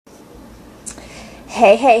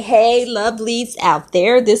Hey, hey, hey, lovelies out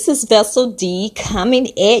there. This is Vessel D coming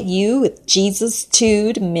at you with Jesus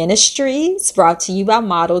Tude Ministries, brought to you by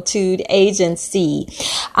Model Tude Agency.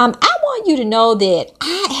 I want you to know that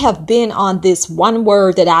I have been on this one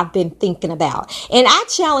word that I've been thinking about. And I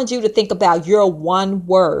challenge you to think about your one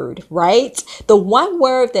word, right? The one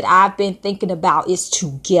word that I've been thinking about is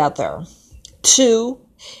together.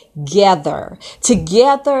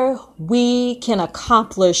 Together, we can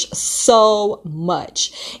accomplish so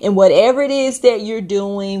much. And whatever it is that you're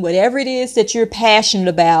doing, whatever it is that you're passionate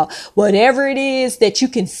about, whatever it is that you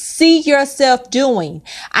can see yourself doing,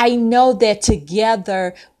 I know that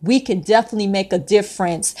together we can definitely make a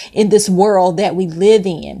difference in this world that we live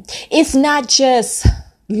in. It's not just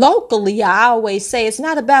locally. I always say it's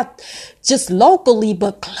not about just locally,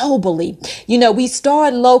 but globally. You know, we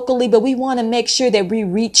start locally, but we want to make sure that we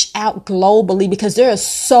reach out globally because there are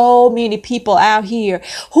so many people out here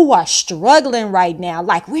who are struggling right now.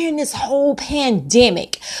 Like we're in this whole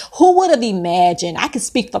pandemic. Who would have imagined? I can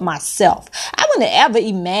speak for myself. I wouldn't have ever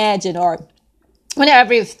imagined or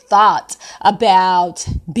whenever I've thought about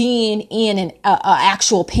being in an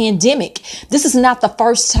actual pandemic. This is not the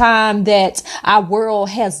first time that our world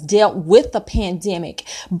has dealt with a pandemic,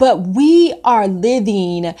 but we are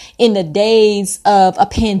living in the days of a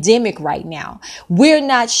pandemic right now. We're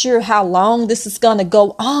not sure how long this is going to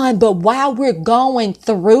go on, but while we're going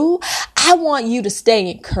through, I want you to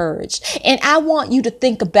stay encouraged, and I want you to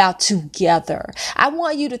think about together. I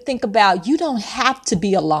want you to think about you don't have to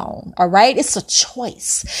be alone. All right. It's a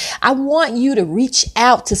choice. I want you to reach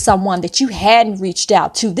out to someone that you hadn't reached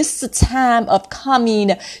out to. This is a time of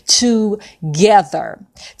coming together.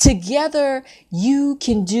 Together, you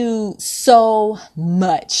can do so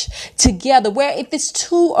much. Together, where if it's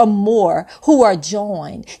two or more who are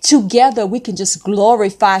joined together, we can just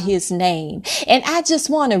glorify his name. And I just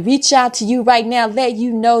want to reach out to you right now, let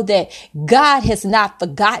you know that God has not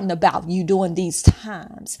forgotten about you during these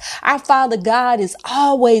times. Our Father God has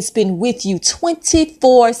always been with you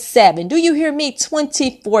 24/7. Do you hear me?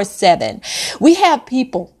 24/7. We have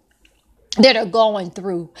people that are going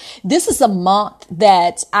through. This is a month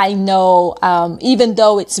that I know, even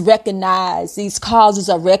though it's recognized, these causes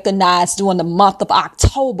are recognized during the month of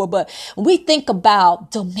October. But when we think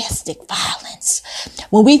about domestic violence,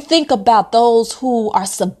 when we think about those who are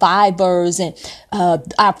survivors and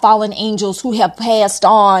our fallen angels who have passed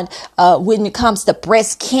on when it comes to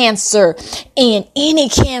breast cancer and any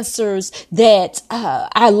cancers that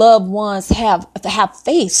our loved ones have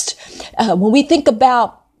faced, when we think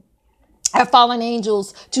about our fallen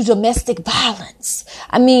angels to domestic violence.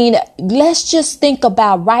 I mean, let's just think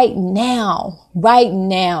about right now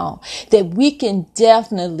that we can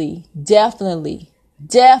definitely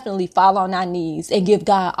fall on our knees and give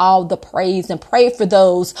God all the praise and pray for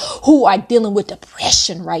those who are dealing with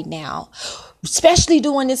depression right now. Especially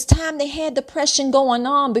during this time, they had depression going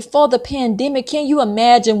on before the pandemic. Can you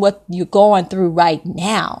imagine what you're going through right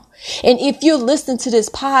now? And if you're listening to this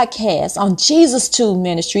podcast on Jesus Tude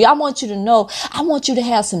Ministry, I want you to know, I want you to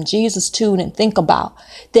have some Jesus Tude and think about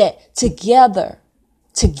that together.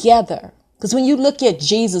 Because when you look at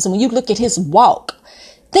Jesus and when you look at his walk,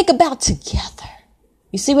 think about together.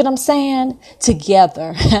 You see what I'm saying?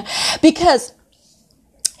 Together. Because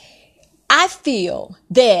I feel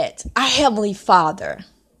that our Heavenly Father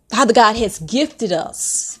God has gifted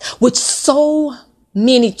us with so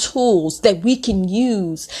many tools that we can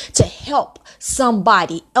use to help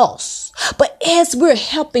somebody else. But as we're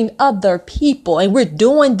helping other people and we're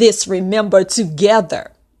doing this, remember,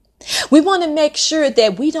 together, we want to make sure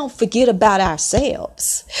that we don't forget about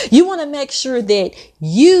ourselves. You want to make sure that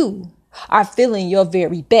you are feeling your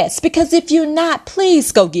very best, because if you're not,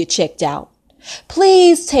 please go get checked out.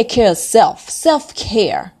 Please take care of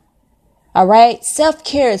self-care. All right.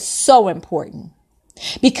 Self-care is so important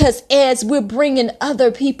because as we're bringing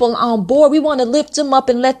other people on board, we want to lift them up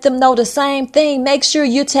and let them know the same thing. Make sure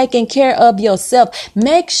you're taking care of yourself.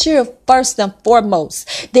 Make sure first and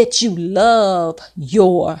foremost that you love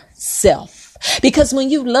yourself. Because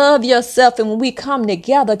when you love yourself and when we come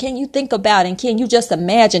together, can you think about and can you just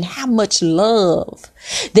imagine how much love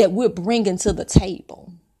that we're bringing to the table?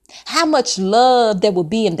 How much love there will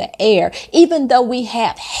be in the air, even though we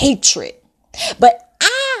have hatred. But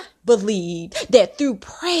I believe that through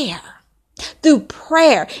prayer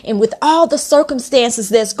and with all the circumstances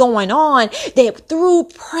that's going on, that through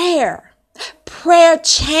prayer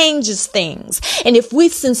changes things. And if we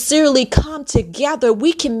sincerely come together,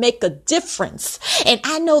 we can make a difference. And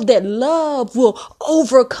I know that love will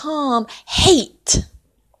overcome hate.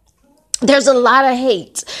 There's a lot of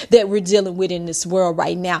hate that we're dealing with in this world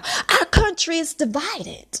right now. Our country is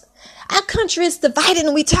divided. Our country is divided,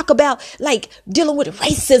 and we talk about like dealing with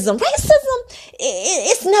racism.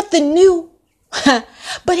 It's nothing new, but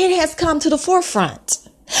it has come to the forefront.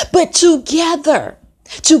 But together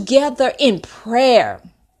in prayer,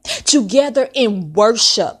 together in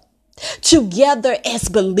worship, together as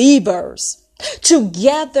believers,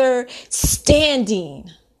 together standing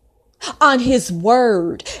on his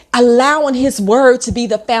word, allowing his word to be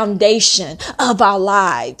the foundation of our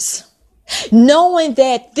lives. Knowing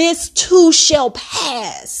that this too shall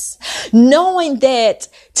pass, knowing that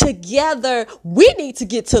together we need to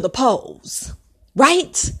get to the polls,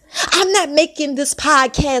 right? I'm not making this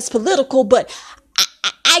podcast political, but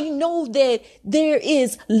I know that there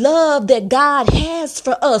is love that God has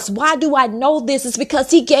for us. Why do I know this? It's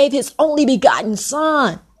because he gave his only begotten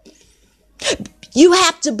son. You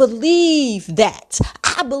have to believe that.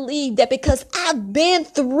 I believe that because I've been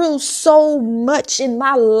through so much in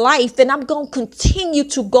my life, and I'm going to continue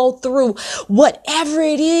to go through whatever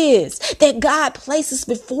it is that God places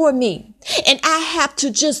before me. And I have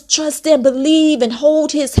to just trust and believe and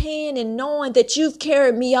hold his hand, and knowing that you've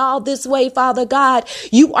carried me all this way, Father God,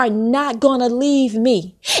 you are not going to leave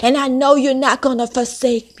me. And I know you're not going to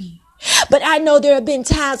forsake me. But I know there have been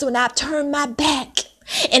times when I've turned my back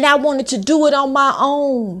and I wanted to do it on my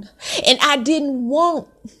own. And I didn't want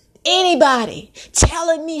anybody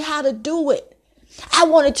telling me how to do it. I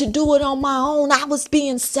wanted to do it on my own. I was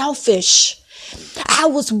being selfish. I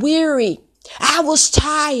was weary. I was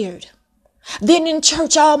tired. Been in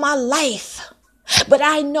church all my life. But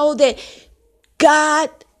I know that God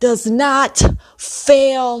does not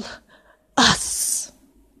fail us.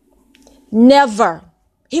 Never.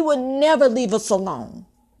 He will never leave us alone.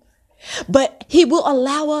 But he will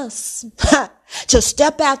allow us to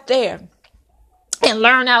step out there and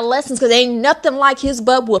learn our lessons, because ain't nothing like his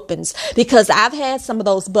butt whoopings, because I've had some of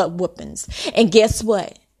those butt whoopings. And guess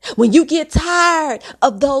what? When you get tired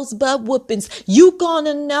of those butt whoopings, you're going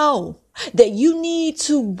to know that you need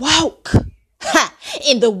to walk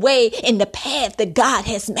in the path that God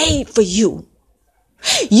has made for you.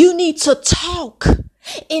 You need to talk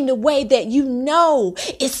in the way that you know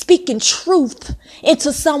is speaking truth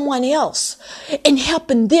into someone else and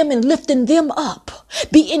helping them and lifting them up.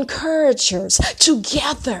 Be encouragers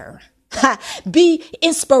together. Be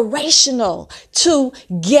inspirational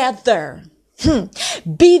together.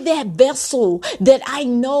 Be that vessel that I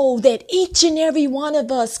know that each and every one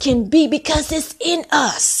of us can be, because it's in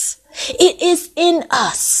us. It is in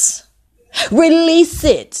us. Release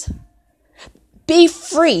it. Be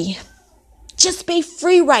free. Just be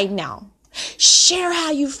free right now. Share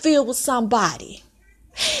how you feel with somebody.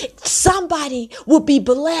 Somebody will be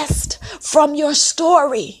blessed from your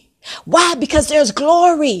story. Why? Because there's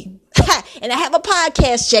glory. And I have a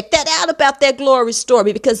podcast. Check that out about that glory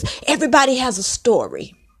story, because everybody has a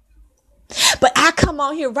story. But I come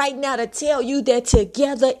on here right now to tell you that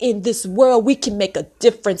together in this world, we can make a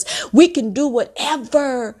difference. We can do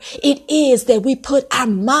whatever it is that we put our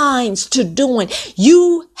minds to doing.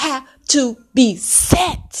 You have to be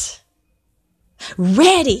set,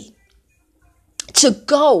 ready to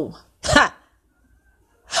go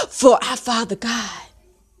for our Father God.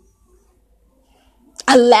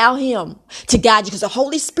 Allow him to guide you, because the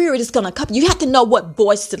Holy Spirit is going to come. You have to know what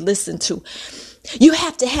voice to listen to. You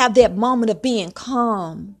have to have that moment of being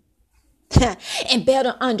calm and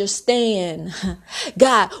better understand,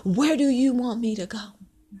 God, where do you want me to go?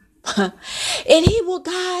 And he will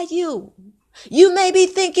guide you. You may be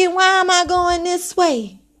thinking, why am I going this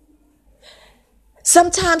way?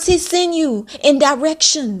 Sometimes he sends you in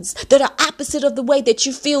directions that are opposite of the way that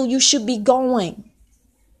you feel you should be going.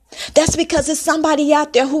 That's because there's somebody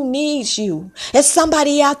out there who needs you. There's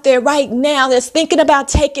somebody out there right now that's thinking about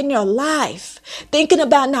taking their life, thinking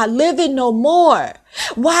about not living no more.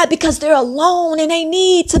 Why? Because they're alone and they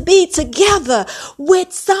need to be together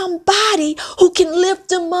with somebody who can lift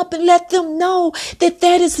them up and let them know that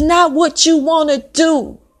that is not what you want to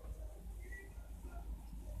do.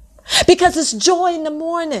 Because it's joy in the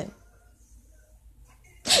morning.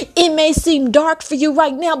 It may seem dark for you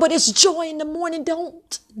right now, but it's joy in the morning.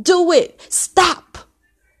 Don't do it. Stop.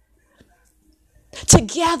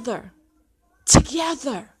 Together.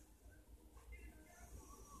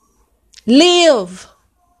 Live.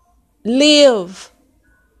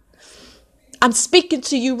 I'm speaking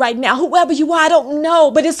to you right now. Whoever you are, I don't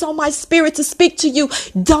know, but it's on my spirit to speak to you.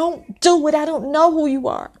 Don't do it. I don't know who you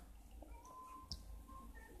are.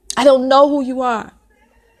 I don't know who you are.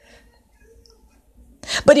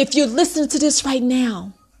 But if you're listening to this right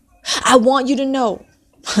now, I want you to know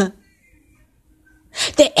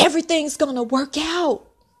that everything's going to work out.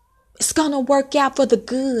 It's going to work out for the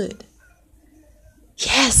good.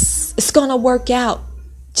 Yes. It's going to work out.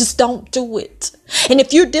 Just don't do it. And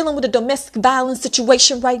if you're dealing with a domestic violence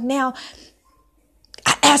situation right now,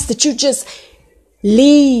 I ask that you just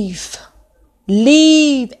leave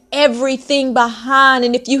everything behind.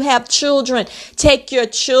 And if you have children, take your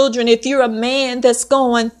children. If you're a man that's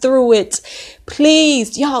going through it,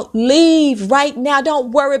 please, y'all, leave right now. Don't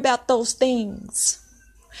worry about those things.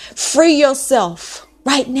 Free yourself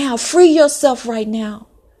right now. Free yourself right now.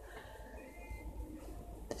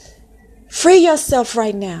 Free yourself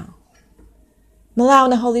right now. I'm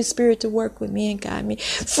allowing the Holy Spirit to work with me and guide me.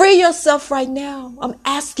 Free yourself right now. I'm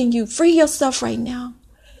asking you, free yourself right now.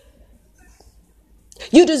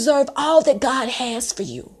 You deserve all that God has for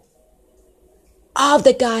you. All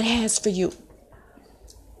that God has for you.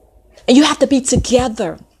 And you have to be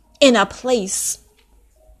together in a place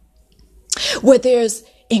where there's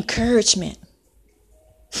encouragement.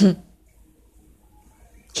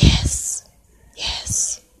 Yes.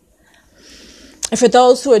 Yes. And for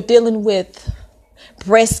those who are dealing with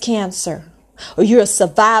breast cancer, or you're a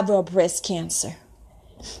survivor of breast cancer,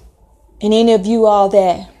 and any of you all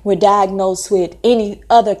that were diagnosed with any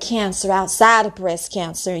other cancer outside of breast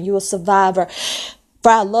cancer, and you're a survivor,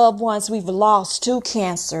 for our loved ones we've lost to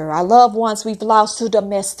cancer, our loved ones we've lost to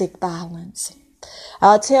domestic violence,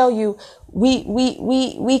 I'll tell you,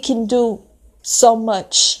 we can do so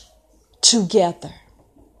much together.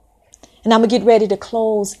 And I'm going to get ready to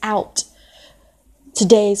close out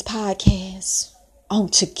today's podcast on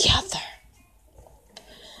together.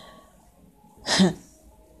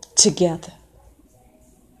 Together.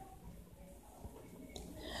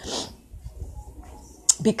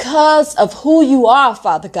 Because of who you are,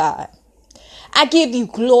 Father God, I give you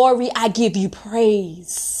glory. I give you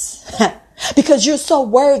praise. Because you're so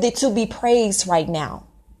worthy to be praised right now.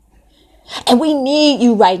 And we need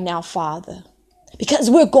you right now, Father. Because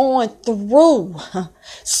we're going through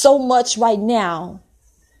so much right now.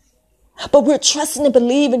 But we're trusting and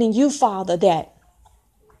believing in you, Father, that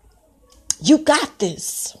you got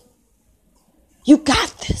this. You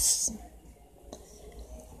got this.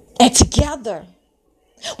 And together,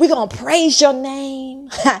 we're going to praise your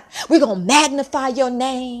name. We're going to magnify your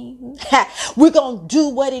name. We're going to do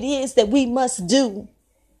what it is that we must do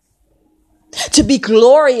to be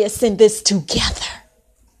glorious in this together.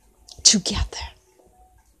 Together.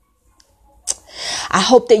 I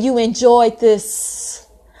hope that you enjoyed this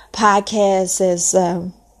podcast as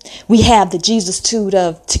we have the Jesus-tude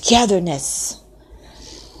of togetherness.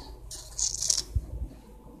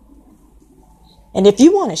 And if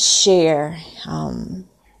you want to share,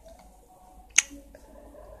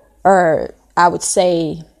 or I would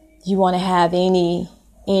say you want to have any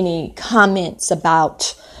comments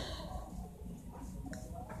about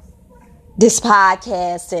this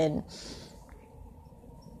podcast and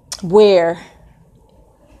where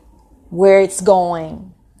it's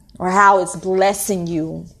going or how it's blessing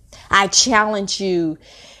you, I challenge you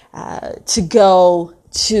to go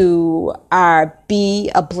to our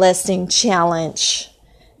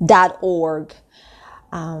beablessingchallenge.org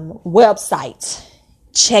website.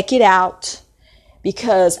 Check it out,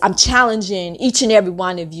 because I'm challenging each and every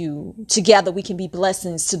one of you. Together we can be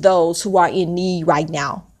blessings to those who are in need right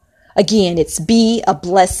now. Again, it's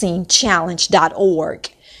beablessingchallenge.org.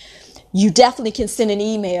 You definitely can send an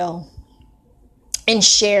email and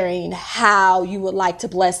sharing how you would like to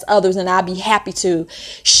bless others. And I'll be happy to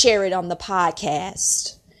share it on the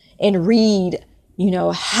podcast and read,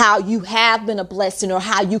 how you have been a blessing or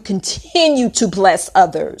how you continue to bless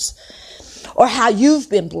others or how you've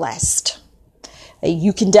been blessed.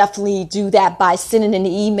 You can definitely do that by sending an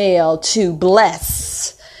email to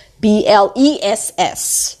bless,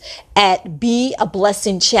 BLESS, at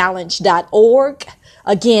beablessingchallenge.org.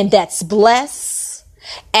 Again, that's bless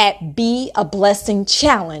at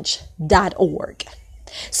beablessingchallenge.org.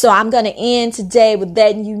 So I'm going to end today with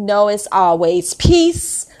letting you know, as always,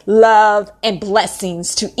 peace, love, and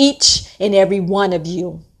blessings to each and every one of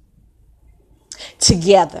you.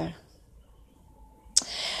 Together,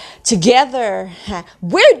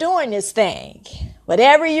 we're doing this thing.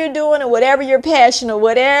 Whatever you're doing or whatever your passion or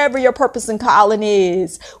whatever your purpose and calling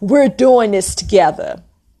is, we're doing this together.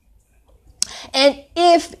 And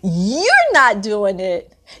if you're not doing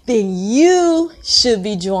it, then you should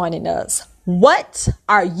be joining us. What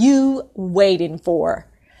are you waiting for?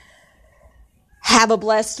 Have a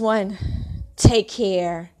blessed one. Take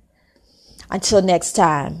care. Until next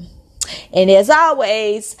time. And as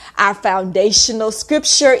always, our foundational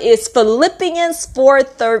scripture is Philippians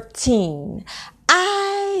 4:13.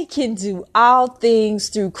 I can do all things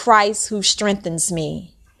through Christ who strengthens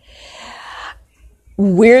me.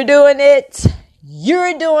 We're doing it.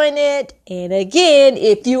 you're doing it. And again,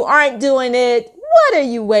 if you aren't doing it, what are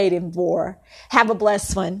you waiting for? Have a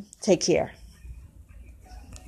blessed one. Take care.